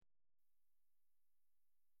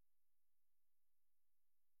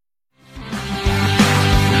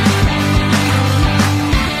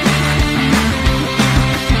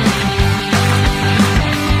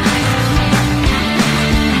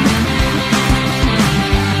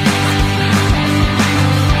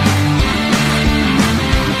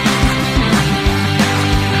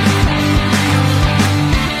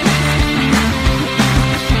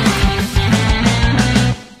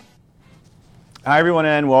Hi, everyone,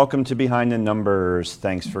 and welcome to Behind the Numbers.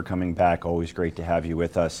 Thanks for coming back. Always great to have you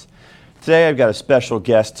with us. Today, I've got a special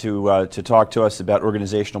guest to talk to us about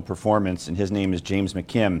organizational performance, and his name is James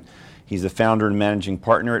McKim. He's the founder and managing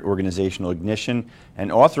partner at Organizational Ignition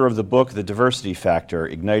and author of the book, The Diversity Factor,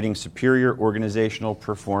 Igniting Superior Organizational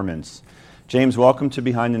Performance. James, welcome to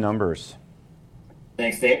Behind the Numbers.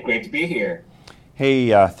 Thanks, Dave. Great to be here.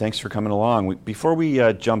 Hey, thanks for coming along. Before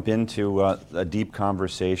we jump into a deep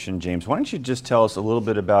conversation, James, why don't you just tell us a little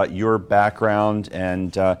bit about your background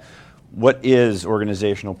and what is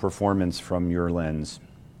organizational performance from your lens?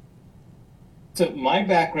 So my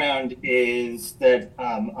background is that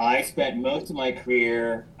I spent most of my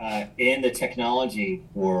career in the technology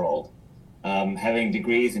world, having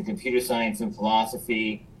degrees in computer science and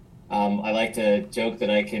philosophy. I like to joke that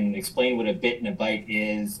I can explain what a bit and a byte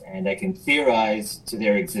is, and I can theorize to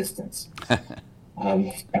their existence.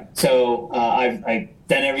 I've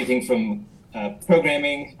done everything from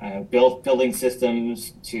programming, building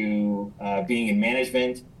systems, to being in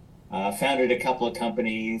management, founded a couple of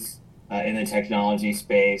companies in the technology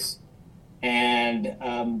space. And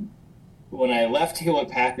when I left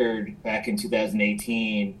Hewlett-Packard back in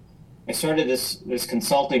 2018, I started this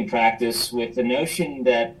consulting practice with the notion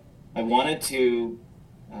that I wanted to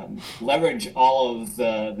leverage all of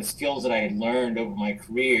the skills that I had learned over my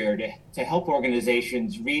career to help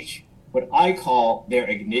organizations reach what I call their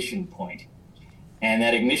ignition point. And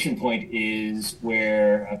that ignition point is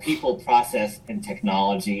where people, process, and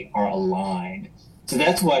technology are aligned. So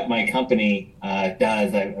that's what my company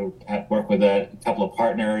does. I work with a couple of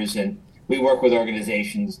partners, and we work with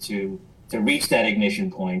organizations to reach that ignition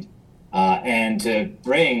point and to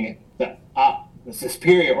bring the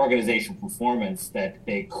superior organizational performance that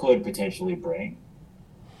they could potentially bring.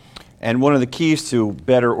 And one of the keys to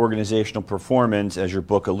better organizational performance, as your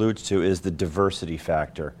book alludes to, is the diversity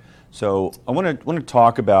factor. So I want to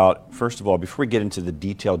talk about, first of all, before we get into the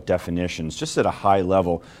detailed definitions, just at a high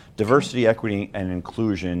level, diversity, equity, and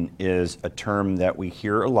inclusion is a term that we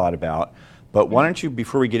hear a lot about. But why don't you,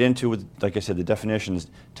 before we get into, like I said, the definitions,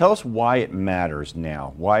 tell us why it matters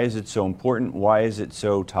now. Why is it so important? Why is it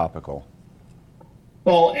so topical?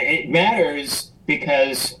 Well, it matters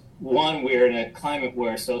because, one, we're in a climate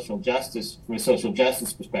where social justice, from a social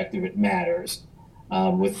justice perspective, it matters.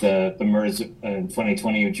 With the murders in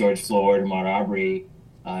 2020 of George Floyd, Ahmaud Arbery,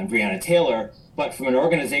 and Breonna Taylor. But from an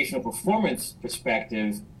organizational performance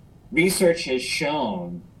perspective, research has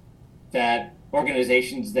shown that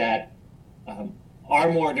organizations that are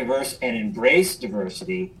more diverse and embrace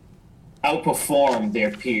diversity outperform their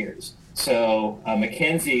peers. So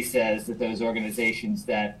McKinsey says that those organizations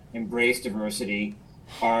that embrace diversity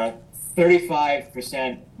are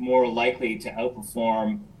 35% more likely to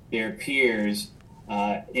outperform their peers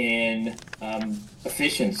in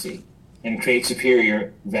efficiency and create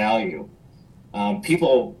superior value.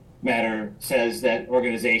 People Matter says that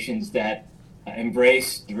organizations that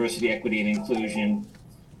embrace diversity, equity, and inclusion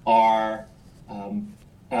are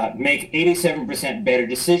make 87% better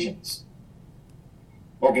decisions.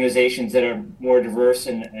 Organizations that are more diverse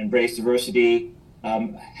and embrace diversity are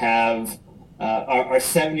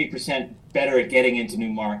 70% better at getting into new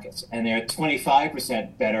markets, and they're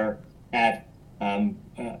 25% better at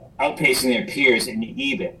outpacing their peers in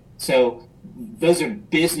EBIT. So those are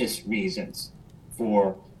business reasons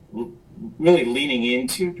for really leaning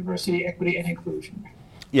into diversity, equity, and inclusion.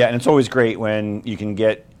 Yeah, and it's always great when you can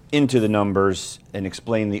get into the numbers and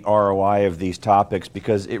explain the ROI of these topics,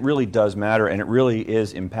 because it really does matter and it really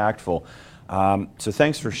is impactful. So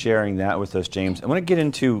thanks for sharing that with us, James. I want to get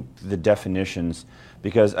into the definitions,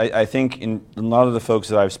 because I think in a lot of the folks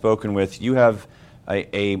that I've spoken with, you have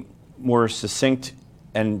a more succinct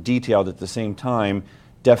and detailed at the same time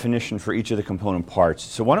definition for each of the component parts.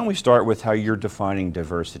 So why don't we start with how you're defining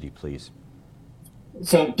diversity, please?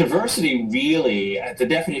 So diversity really, the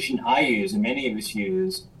definition I use and many of us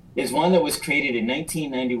use, is one that was created in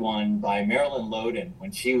 1991 by Marilyn Loden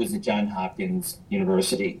when she was at Johns Hopkins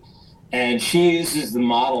University. And she uses the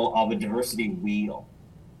model of a diversity wheel.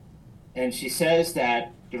 And she says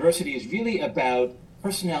that diversity is really about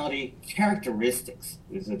personality characteristics,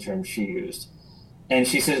 is the term she used. And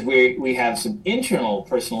she says we have some internal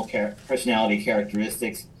personality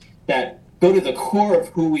characteristics that go to the core of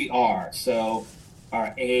who we are. So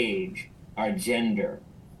our age, our gender,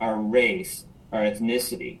 our race, our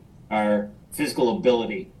ethnicity, our physical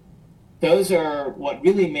ability. Those are what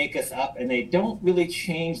really make us up, and they don't really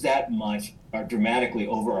change that much or dramatically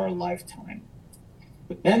over our lifetime.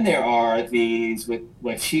 But then there are these, with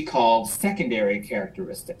what she called secondary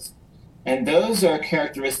characteristics. And those are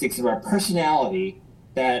characteristics of our personality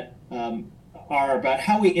that are about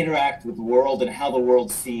how we interact with the world and how the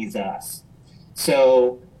world sees us.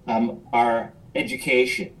 So our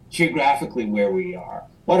education, geographically where we are,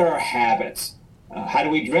 what are our habits, how do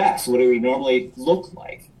we dress, what do we normally look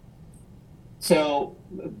like. So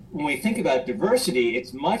when we think about diversity,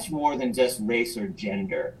 it's much more than just race or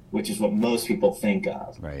gender, which is what most people think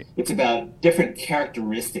of. Right. It's about different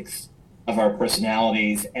characteristics of our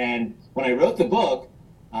personalities. And when I wrote the book,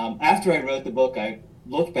 after I wrote the book, I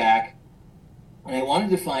looked back and I wanted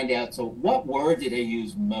to find out, so what word did I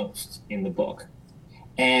use most in the book?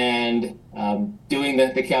 And doing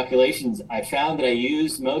the calculations, I found that I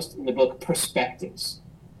used most in the book perspectives.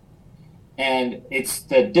 And it's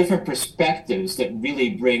the different perspectives that really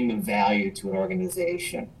bring the value to an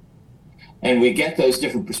organization. And we get those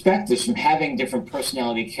different perspectives from having different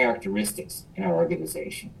personality characteristics in our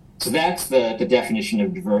organization. So that's the definition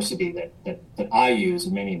of diversity that I use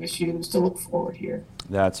and many of us use to look forward here.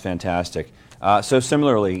 That's fantastic. So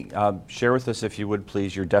similarly, share with us, if you would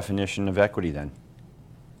please, your definition of equity then.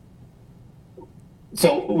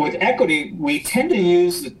 So with equity, we tend to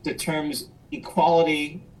use the terms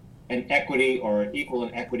equality and equity, or equal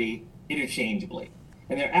and equity, interchangeably.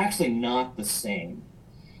 And they're actually not the same.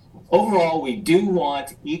 Overall, we do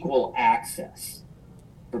want equal access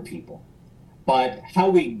for people. But how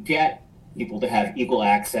we get people to have equal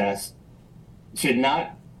access should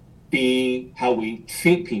not be how we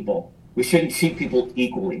treat people. We shouldn't treat people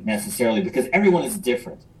equally necessarily, because everyone is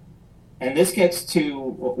different. And this gets to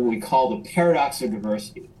what we call the paradox of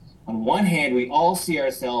diversity. On one hand, we all see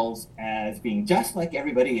ourselves as being just like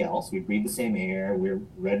everybody else. We breathe the same air, we're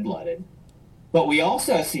red-blooded. But we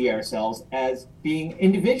also see ourselves as being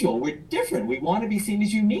individual. We're different. We want to be seen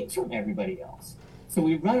as unique from everybody else. So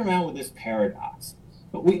we run around with this paradox.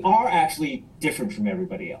 But we are actually different from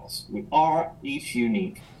everybody else. We are each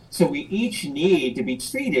unique. So we each need to be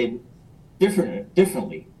treated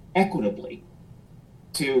differently, equitably,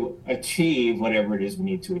 to achieve whatever it is we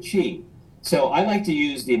need to achieve. So I like to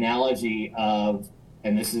use the analogy of,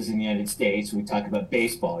 and this is in the United States, we talk about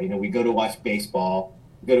baseball. You know, we go to watch baseball,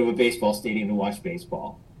 we go to a baseball stadium to watch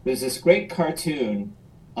baseball. There's this great cartoon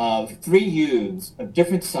of 3 youths of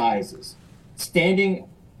different sizes standing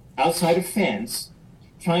outside a fence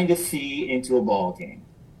trying to see into a ball game.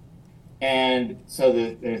 And so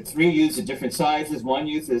there are 3 youths of different sizes. One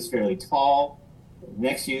youth is fairly tall, the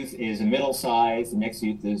next youth is a middle size, the next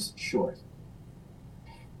youth is short.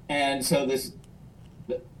 And so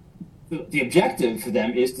the objective for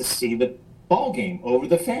them is to see the ball game over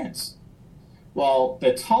the fence. Well,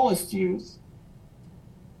 the tallest youth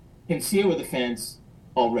can see over the fence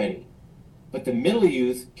already, but the middle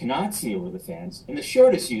youth cannot see over the fence, and the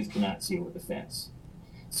shortest youth cannot see over the fence.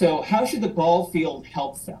 So how should the ball field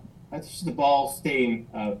help them? How should the ball stadium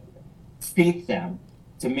treat them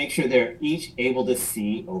to make sure they're each able to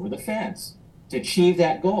see over the fence to achieve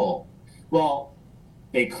that goal? Well,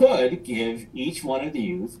 they could give each one of the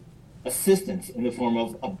youth assistance in the form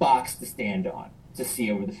of a box to stand on to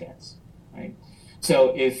see over the fence, right?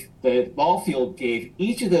 So if the ball field gave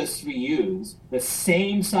each of those 3 youths the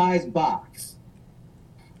same size box,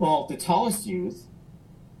 well, the tallest youth,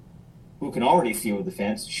 who can already see over the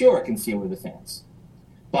fence, sure can see over the fence.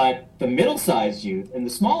 But the middle-sized youth and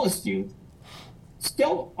the smallest youth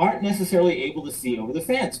still aren't necessarily able to see over the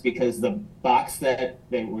fence, because the box that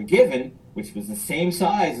they were given, which was the same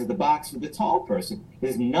size as the box for the tall person,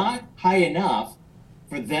 is not high enough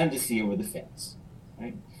for them to see over the fence,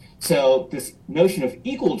 right? So this notion of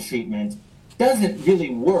equal treatment doesn't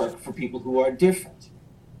really work for people who are different.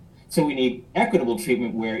 So we need equitable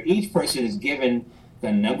treatment where each person is given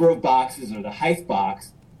the number of boxes or the height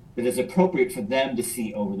box that is appropriate for them to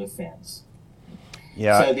see over the fence.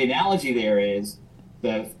 Yeah. So the analogy there is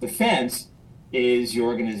the fence is your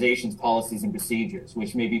organization's policies and procedures,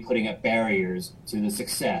 which may be putting up barriers to the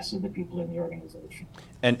success of the people in the organization.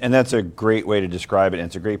 And that's a great way to describe it, and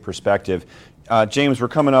it's a great perspective. James, we're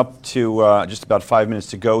coming up to just about 5 minutes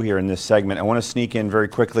to go here in this segment. I want to sneak in very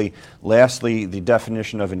quickly, lastly, the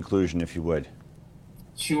definition of inclusion, if you would.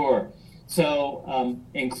 Sure. So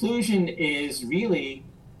inclusion is really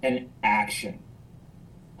an action.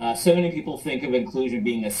 So many people think of inclusion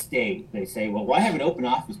being a state. They say, well, I have an open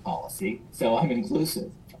office policy, so I'm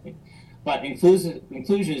inclusive. Right? But inclusion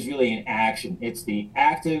is really an action. It's the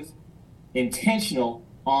active, intentional,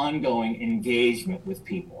 ongoing engagement with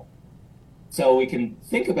people. So we can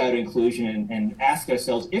think about inclusion and ask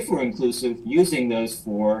ourselves if we're inclusive using those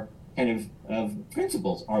 4 kind of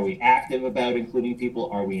principles. Are we active about including people?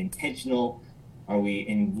 Are we intentional? Are we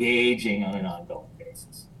engaging on an ongoing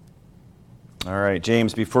basis? All right,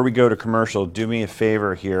 James, before we go to commercial, do me a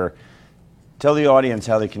favor here. Tell the audience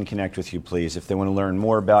how they can connect with you, please. If they want to learn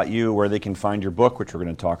more about you, where they can find your book, which we're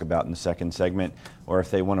going to talk about in the second segment, or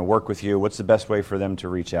if they want to work with you, what's the best way for them to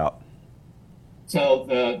reach out? So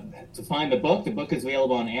to find the book is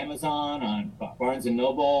available on Amazon, on Barnes &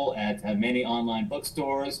 Noble, at many online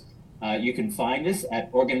bookstores. You can find us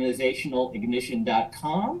at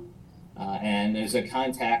organizationalignition.com, and there's a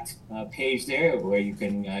contact page there where you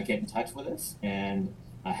can get in touch with us, and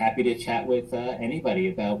happy to chat with anybody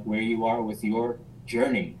about where you are with your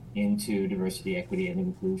journey into diversity, equity, and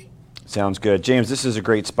inclusion. Sounds good. James, this is a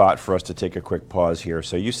great spot for us to take a quick pause here.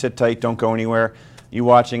 So you sit tight, don't go anywhere. You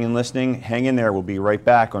watching and listening, hang in there. We'll be right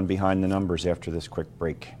back on Behind the Numbers after this quick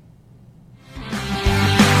break.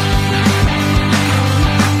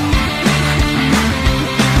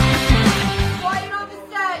 Quiet on the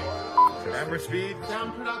set! Camera speed.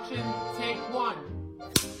 Sound production, take one.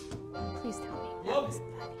 Please tell me that was good.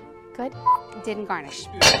 Didn't garnish.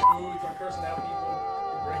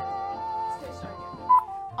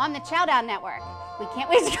 On the Chowdown Network. We can't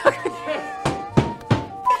wait to go.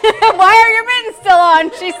 Why are your mittens still on?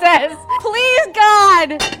 She says. Please,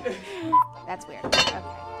 God. That's weird. Okay.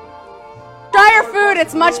 Try your food.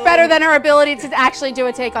 It's much better than our ability to actually do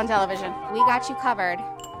a take on television. We got you covered.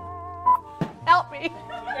 Help me.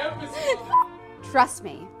 Trust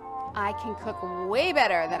me, I can cook way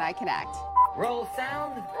better than I can act. Roll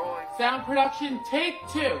sound. Sound production, take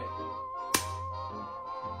two.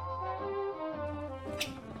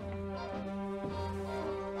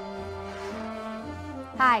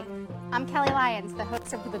 Hi, I'm Kelly Lyons, the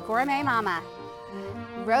host of The Gourmet Mama.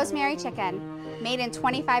 Rosemary chicken, made in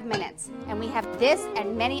 25 minutes. And we have this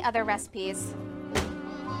and many other recipes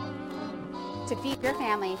to feed your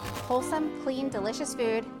family wholesome, clean, delicious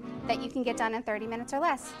food that you can get done in 30 minutes or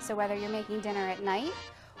less. So whether you're making dinner at night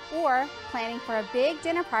or planning for a big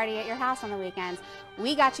dinner party at your house on the weekends,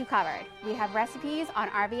 we got you covered. We have recipes on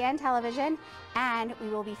RVN Television, and we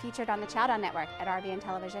will be featured on the Chowdown Network at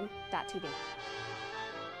rvntelevision.tv.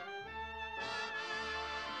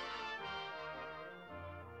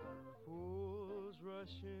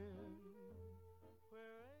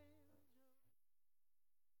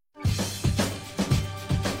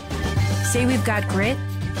 Say we've got grit,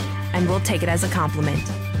 and we'll take it as a compliment.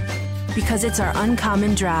 Because it's our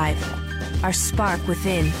uncommon drive, our spark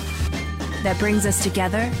within, that brings us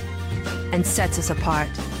together and sets us apart.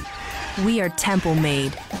 We are temple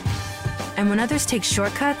made. And when others take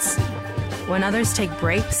shortcuts, when others take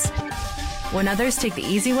breaks, when others take the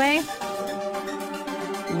easy way,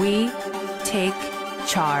 we take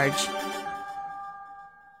charge.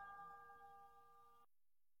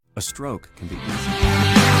 A stroke can be easy.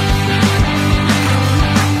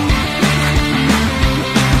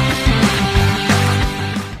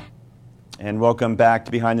 And welcome back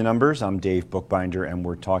to Behind the Numbers. I'm Dave Bookbinder, and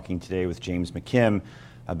we're talking today with James McKim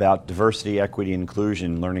about diversity, equity, and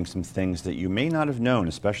inclusion, learning some things that you may not have known,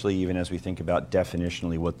 especially even as we think about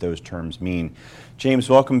definitionally what those terms mean. James,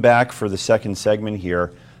 welcome back for the second segment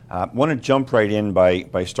here. I want to jump right in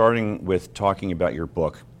by starting with talking about your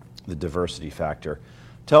book, The Diversity Factor.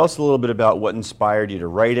 Tell us a little bit about what inspired you to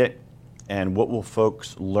write it, and what will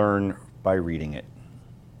folks learn by reading it?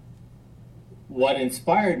 What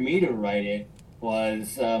inspired me to write it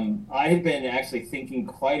was I had been actually thinking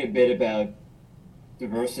quite a bit about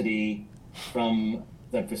diversity from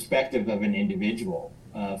the perspective of an individual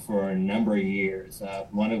for a number of years.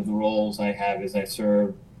 One of the roles I have is I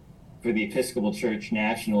serve for the Episcopal Church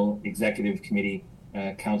National Executive Committee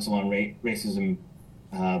Council on Racism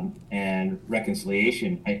and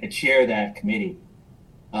Reconciliation. I chair that committee.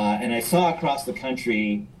 And I saw across the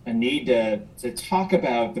country a need to talk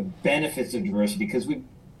about the benefits of diversity, because we've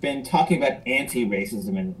been talking about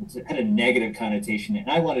anti-racism and it's had a negative connotation, and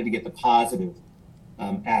I wanted to get the positive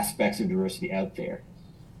aspects of diversity out there.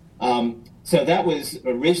 So that was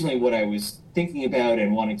originally what I was thinking about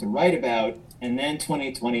and wanting to write about, and then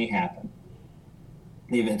 2020 happened.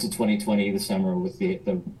 The events of 2020, the summer with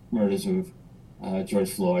the murders of George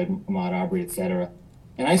Floyd, Ahmaud Arbery, etc.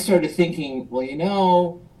 And I started thinking, well, you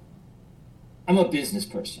know, I'm a business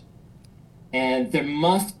person, and there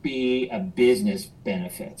must be a business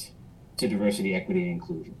benefit to diversity, equity, and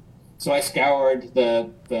inclusion. So I scoured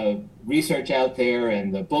the research out there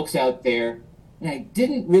and the books out there, and I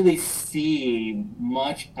didn't really see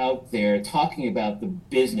much out there talking about the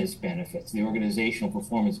business benefits, the organizational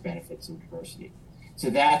performance benefits of diversity.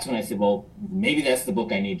 So that's when I said, well, maybe that's the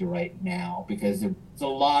book I need to write now, because there's a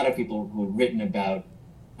lot of people who have written about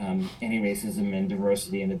anti-racism and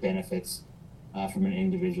diversity and the benefits from an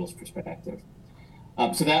individual's perspective.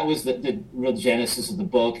 So that was the real genesis of the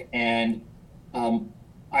book. And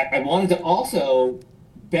I wanted to also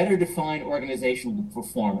better define organizational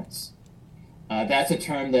performance. That's a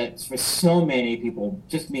term that for so many people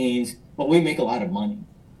just means, well, we make a lot of money.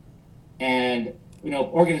 And,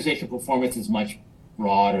 organizational performance is much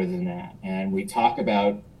broader than that. And we talk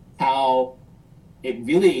about how it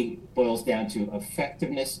really boils down to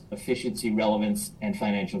effectiveness, efficiency, relevance, and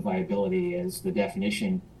financial viability as the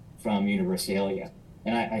definition from Universalia.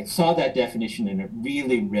 And I saw that definition and it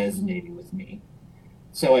really resonated with me.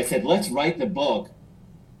 So I said, let's write the book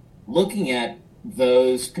looking at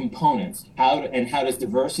those components. How does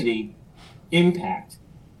diversity impact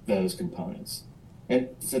those components? And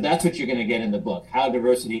so that's what you're going to get in the book, how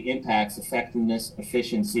diversity impacts effectiveness,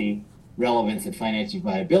 efficiency, relevance, and financial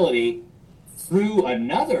viability through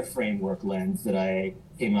another framework lens that I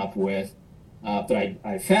came up with, that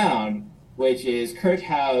I found, which is Kurt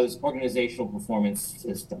Howe's organizational performance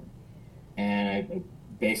system. And I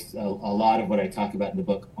based a lot of what I talk about in the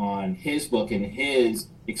book on his book and his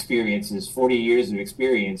experiences, 40 years of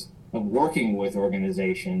experience of working with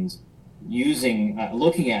organizations,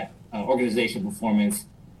 looking at organizational performance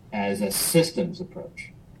as a systems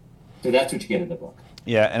approach. So that's what you get in the book.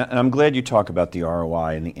 Yeah, and I'm glad you talk about the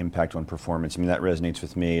ROI and the impact on performance. I mean, that resonates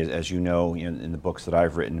with me. As you know, in the books that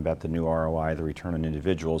I've written about the new ROI, the return on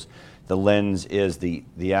individuals, the lens is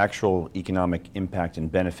the actual economic impact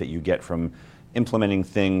and benefit you get from implementing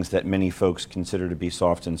things that many folks consider to be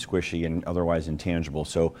soft and squishy and otherwise intangible.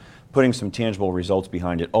 So putting some tangible results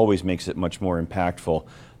behind it always makes it much more impactful.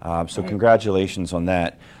 So congratulations on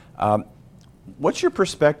that. What's your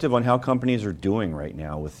perspective on how companies are doing right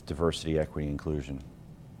now with diversity, equity, inclusion?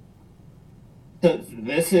 So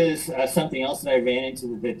this is something else that I ran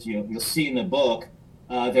into that you'll see in the book.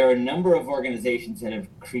 There are a number of organizations that have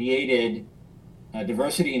created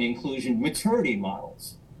diversity and inclusion maturity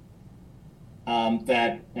models.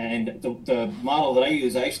 The model that I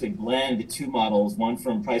use, I actually blend two models, one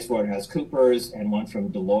from PricewaterhouseCoopers and one from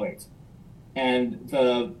Deloitte. And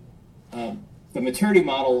the maturity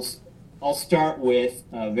models all start with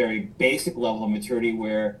a very basic level of maturity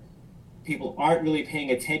where people aren't really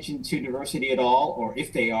paying attention to diversity at all, or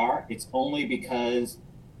if they are, it's only because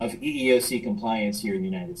of EEOC compliance here in the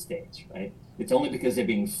United States, right? It's only because they're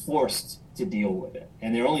being forced to deal with it.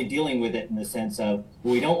 And they're only dealing with it in the sense of,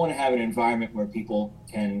 well, we don't want to have an environment where people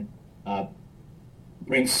can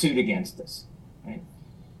bring suit against us, right?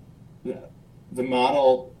 The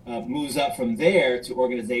model moves up from there to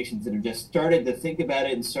organizations that have just started to think about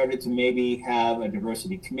it and started to maybe have a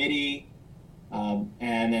diversity committee,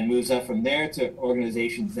 and then moves up from there to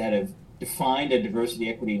organizations that have defined a diversity,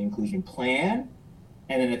 equity, and inclusion plan.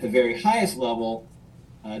 And then at the very highest level,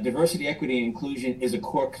 diversity, equity, and inclusion is a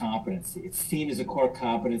core competency. It's seen as a core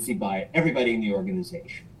competency by everybody in the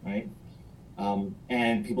organization, right?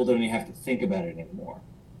 And people don't even have to think about it anymore.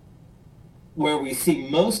 Where we see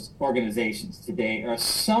most organizations today are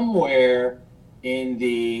somewhere in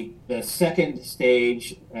the second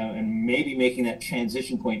stage, and maybe making that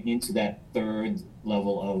transition point into that third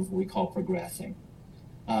level of what we call progressing.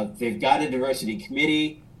 They've got a diversity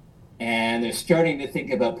committee, and they're starting to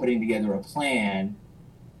think about putting together a plan,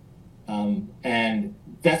 and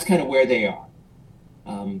that's kind of where they are.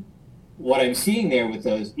 What I'm seeing there with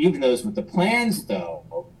those, even those with the plans,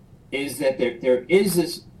 though, is that there is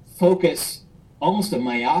this focus, almost a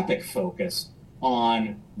myopic focus,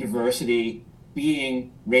 on diversity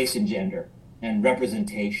being race and gender and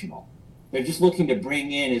representational. They're just looking to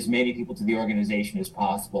bring in as many people to the organization as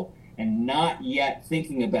possible and not yet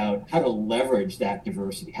thinking about how to leverage that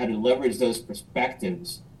diversity, how to leverage those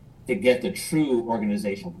perspectives to get the true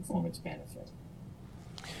organizational performance benefit.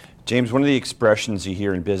 James, one of the expressions you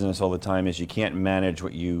hear in business all the time is you can't manage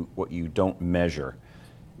what you don't measure.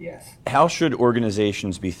 Yes. How should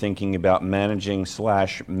organizations be thinking about managing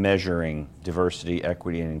 / measuring diversity,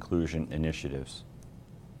 equity, and inclusion initiatives?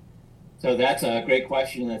 So that's a great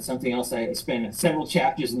question. That's something else I spend several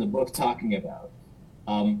chapters in the book talking about.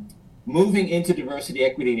 Moving into diversity,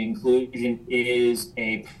 equity, and inclusion is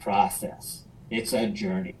a process. It's a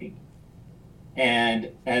journey.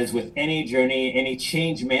 And as with any journey, any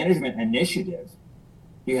change management initiative,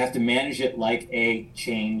 you have to manage it like a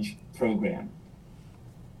change program.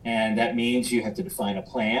 And that means you have to define a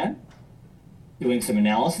plan, doing some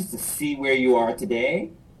analysis to see where you are today,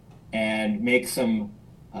 and make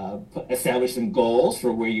establish some goals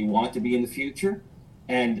for where you want to be in the future,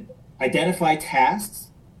 and identify tasks,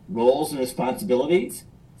 roles, and responsibilities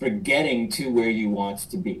for getting to where you want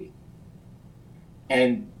to be.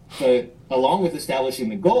 And along with establishing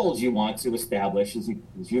the goals, you want to establish, as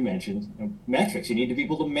you mentioned, metrics. You need to be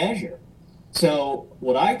able to measure. So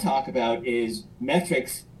what I talk about is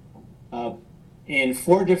metrics in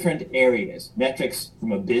 4 different areas: metrics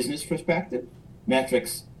from a business perspective,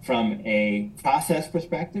 metrics from a process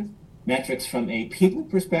perspective, metrics from a people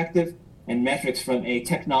perspective, and metrics from a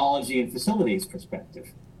technology and facilities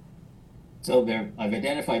perspective. So I've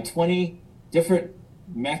identified 20 different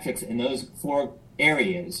metrics in those 4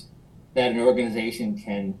 areas that an organization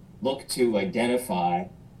can look to identify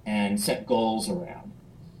and set goals around.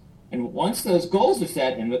 And once those goals are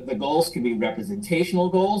set, and the goals can be representational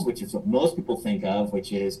goals, which is what most people think of,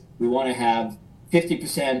 which is we want to have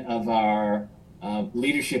 50% of our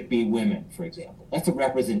leadership be women, for example. That's a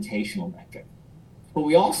representational metric. But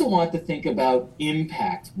we also want to think about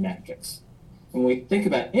impact metrics. When we think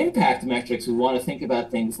about impact metrics, we want to think about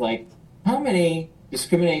things like, how many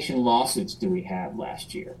discrimination lawsuits do we have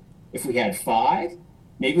last year? If we had 5,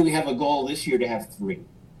 maybe we have a goal this year to have 3.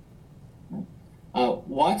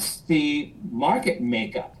 What's the market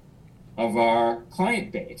makeup of our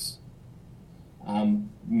client base?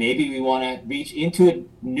 Maybe we want to reach into a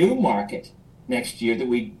new market next year that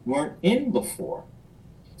we weren't in before.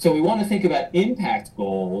 So we want to think about impact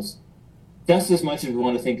goals just as much as we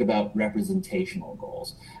want to think about representational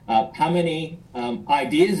goals. How many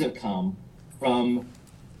ideas have come from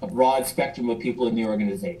a broad spectrum of people in the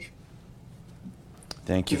organization?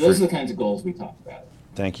 Thank you. So those are the kinds of goals we talk about.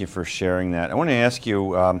 Thank you for sharing that. I want to ask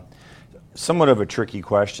you somewhat of a tricky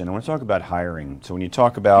question. I want to talk about hiring. So when you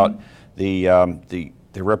talk about the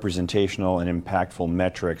representational and impactful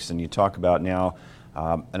metrics, and you talk about now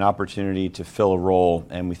an opportunity to fill a role,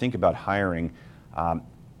 and we think about hiring,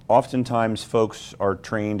 oftentimes folks are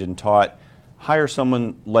trained and taught, hire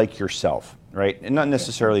someone like yourself, right? And not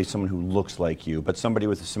necessarily someone who looks like you, but somebody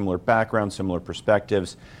with a similar background, similar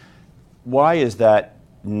perspectives. Why is that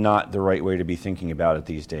not the right way to be thinking about it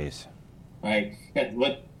these days? Right.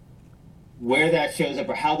 Where that shows up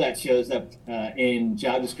or how that shows up in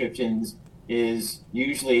job descriptions is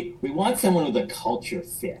usually we want someone with a culture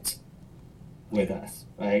fit with us,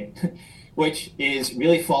 right? Which is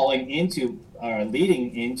really falling into or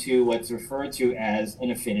leading into what's referred to as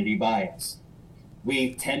an affinity bias.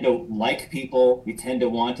 We tend to like people, we tend to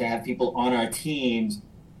want to have people on our teams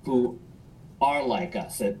who are like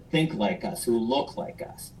us, that think like us, who look like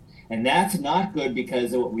us. And that's not good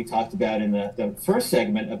because of what we talked about in the first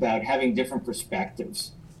segment about having different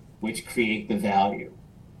perspectives, which create the value.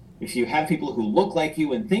 If you have people who look like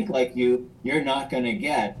you and think like you, you're not going to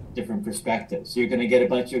get different perspectives. You're going to get a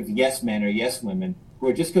bunch of yes men or yes women who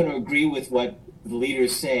are just going to agree with what the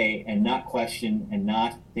leaders say and not question and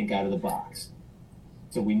not think out of the box.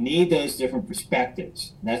 So we need those different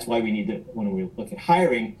perspectives. And that's why we need to, when we look at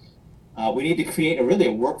hiring, we need to create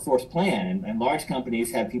a workforce plan. And large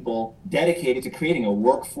companies have people dedicated to creating a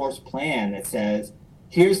workforce plan that says,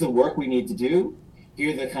 here's the work we need to do,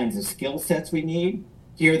 here are the kinds of skill sets we need,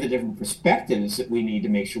 here are the different perspectives that we need to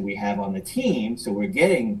make sure we have on the team, so we're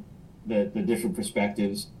getting the different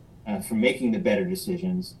perspectives for making the better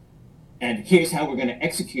decisions. And here's how we're going to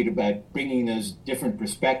execute about bringing those different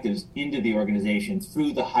perspectives into the organization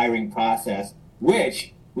through the hiring process,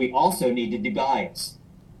 which we also need to debias.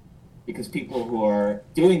 Because people who are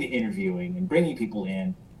doing the interviewing and bringing people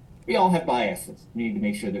in, we all have biases. We need to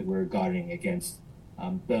make sure that we're guarding against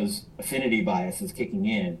those affinity biases kicking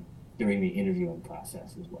in during the interviewing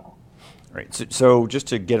process as well. Right. So just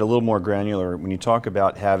to get a little more granular, when you talk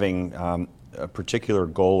about having a particular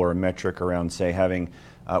goal or a metric around, say, having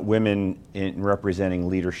women in representing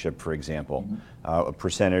leadership, for example, a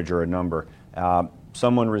percentage or a number,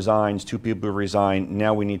 someone resigns, 2 people resign,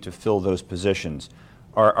 now we need to fill those positions.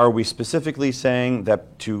 Are we specifically saying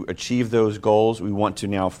that to achieve those goals, we want to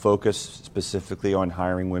now focus specifically on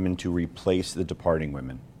hiring women to replace the departing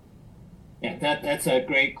women? Yeah, that's a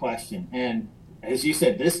great question. And as you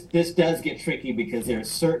said, this does get tricky because there are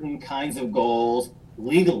certain kinds of goals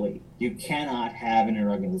legally you cannot have in an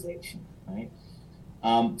organization, right?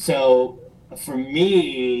 So for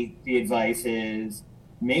me, the advice is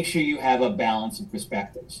make sure you have a balance of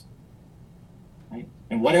perspectives. Right?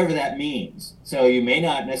 And whatever that means. So you may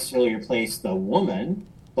not necessarily replace the woman,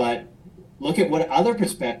 but look at what other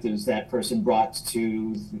perspectives that person brought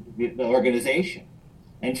to the organization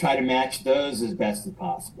and try to match those as best as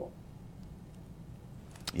possible.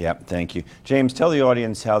 Yep, thank you. James, tell the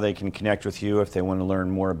audience how they can connect with you if they want to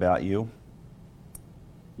learn more about you.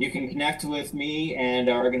 You can connect with me and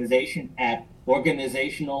our organization at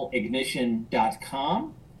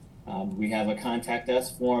organizationalignition.com. We have a contact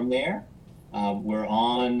us form there. We're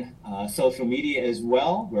on social media as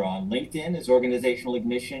well. We're on LinkedIn as Organizational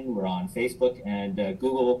Ignition. We're on Facebook and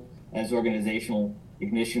Google as Organizational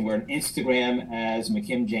Ignition. We're on Instagram as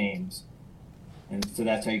McKim James. And so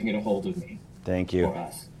that's how you can get a hold of me. Thank you. For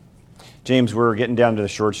us. James, we're getting down to the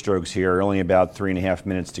short strokes here, only about 3.5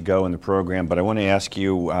 minutes to go in the program, but I want to ask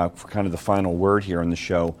you for kind of the final word here on the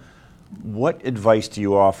show. What advice do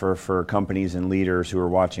you offer for companies and leaders who are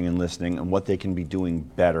watching and listening on what they can be doing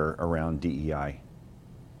better around DEI?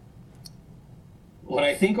 What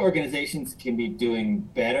I think organizations can be doing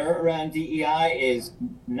better around DEI is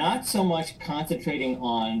not so much concentrating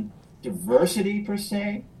on diversity per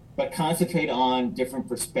se, but concentrate on different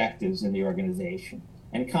perspectives in the organization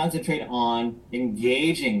and concentrate on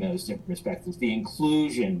engaging those different perspectives, the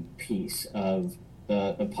inclusion piece of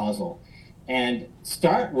the puzzle. And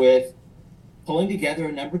start with pulling together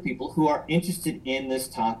a number of people who are interested in this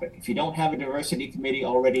topic. If you don't have a diversity committee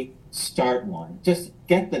already, start one. Just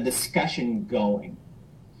get the discussion going.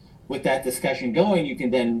 With that discussion going, you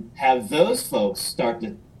can then have those folks start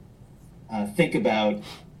to think about,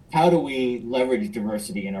 how do we leverage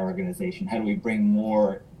diversity in our organization? How do we bring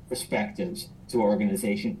more perspectives to our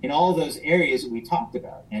organization in all those areas that we talked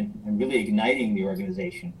about, and really igniting the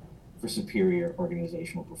organization for superior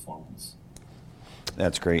organizational performance?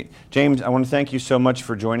 That's great. James, I want to thank you so much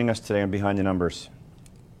for joining us today on Behind the Numbers.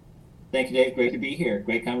 Thank you, Dave. Great to be here.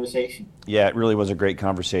 Great conversation. Yeah, it really was a great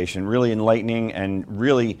conversation. Really enlightening and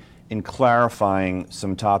really in clarifying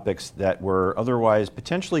some topics that were otherwise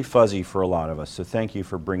potentially fuzzy for a lot of us. So thank you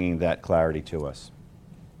for bringing that clarity to us.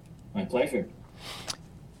 My pleasure.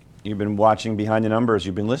 You've been watching Behind the Numbers.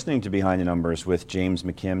 You've been listening to Behind the Numbers with James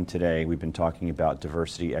McKim today. We've been talking about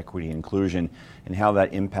diversity, equity, inclusion, and how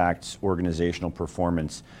that impacts organizational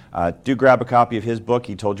performance. Do grab a copy of his book.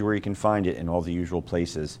 He told you where you can find it in all the usual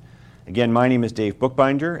places. Again, my name is Dave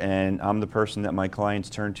Bookbinder, and I'm the person that my clients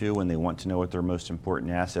turn to when they want to know what their most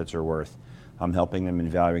important assets are worth. I'm helping them in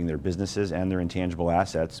valuing their businesses and their intangible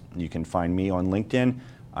assets. You can find me on LinkedIn.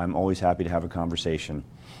 I'm always happy to have a conversation.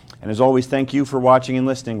 And as always, thank you for watching and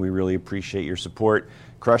listening. We really appreciate your support.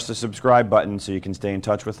 Crush the subscribe button so you can stay in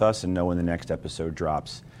touch with us and know when the next episode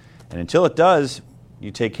drops. And until it does,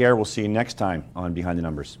 you take care. We'll see you next time on Behind the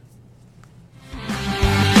Numbers.